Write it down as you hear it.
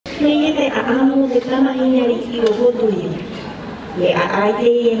te amo te tamahina i o Hotu Hiva. Le ai te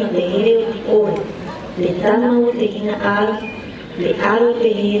eno te here o te ore. Le tama o te ina aro. Le aro te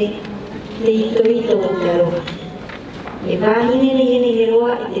here. Te ito o te aroha. Le wahine ne hene he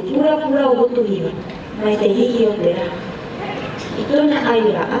roa i te pura o Hotu Hiva. Mai te hihi o te rā. I tona ai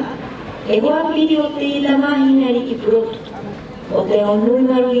raa, e hoa piri o te ita mahina riki purotu. O te o nui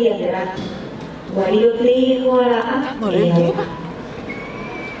maru i a te rā. Wari o te i hoa raa, e aroha.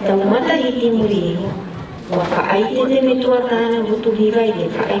 Tau mata hiti muri i hoa. Wa whaaite te metua tāna Hotu Hiva i te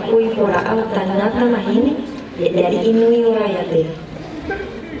whaekoi po raa o tanata mahine, e te ari nui o rai a te.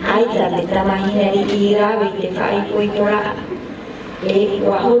 Aita te tamahina riki i rawe i te whaekoi po raa. E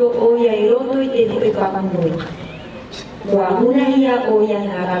wahoro oia i roto i te hui pakunui. Wahuna ia oia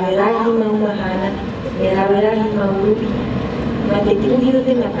ngā rawerahi maumahana, e rawerahi maurupi, ma te tuhi o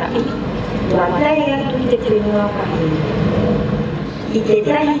te matai, wa tai atu i te whenua pahini. I te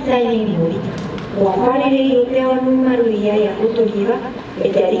tahi taini muri, wa wharerei o te anu maru ia i a Hotu Hiva, e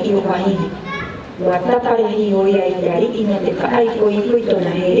te ariki o wahini. Wa taparehi oia i te ariki na te whaaiko i pui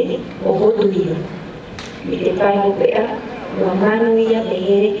tona here o Hotu Hiva. I te pai o pea, wa manu ia te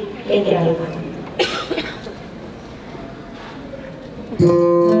here e te aroha.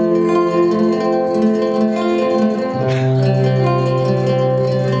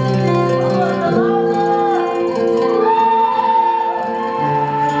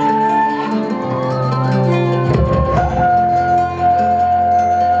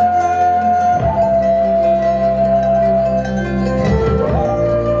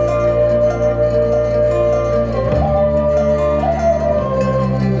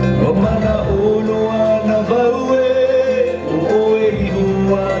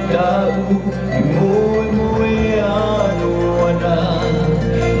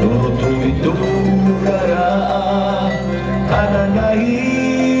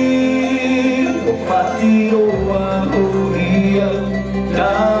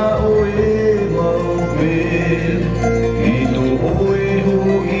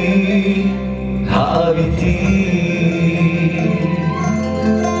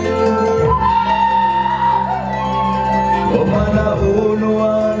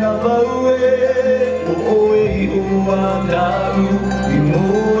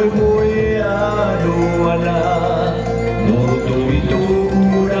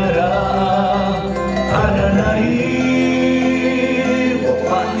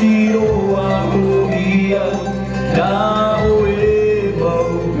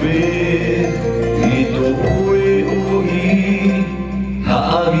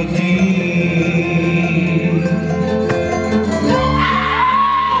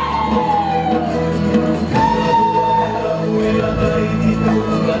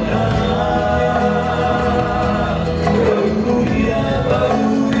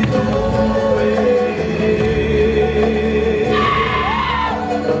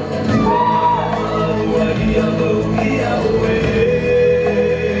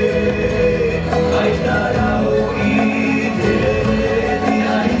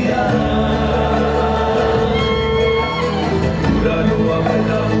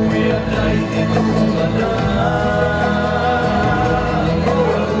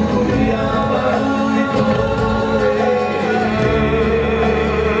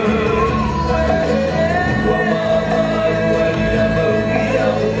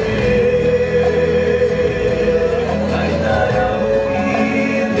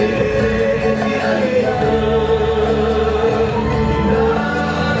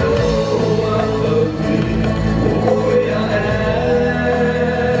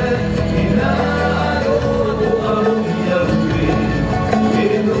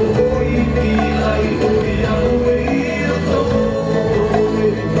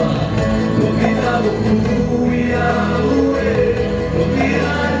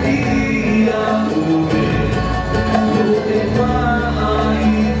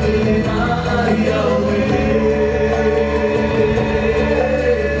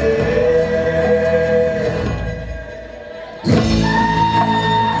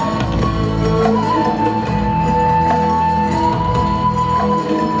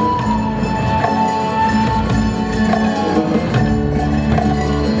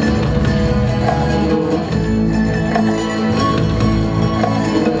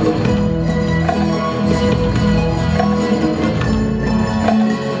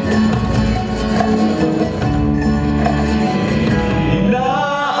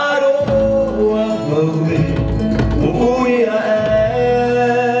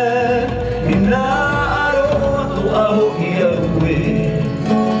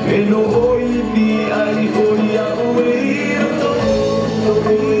 no hoi ni ai hoi a ue i roto,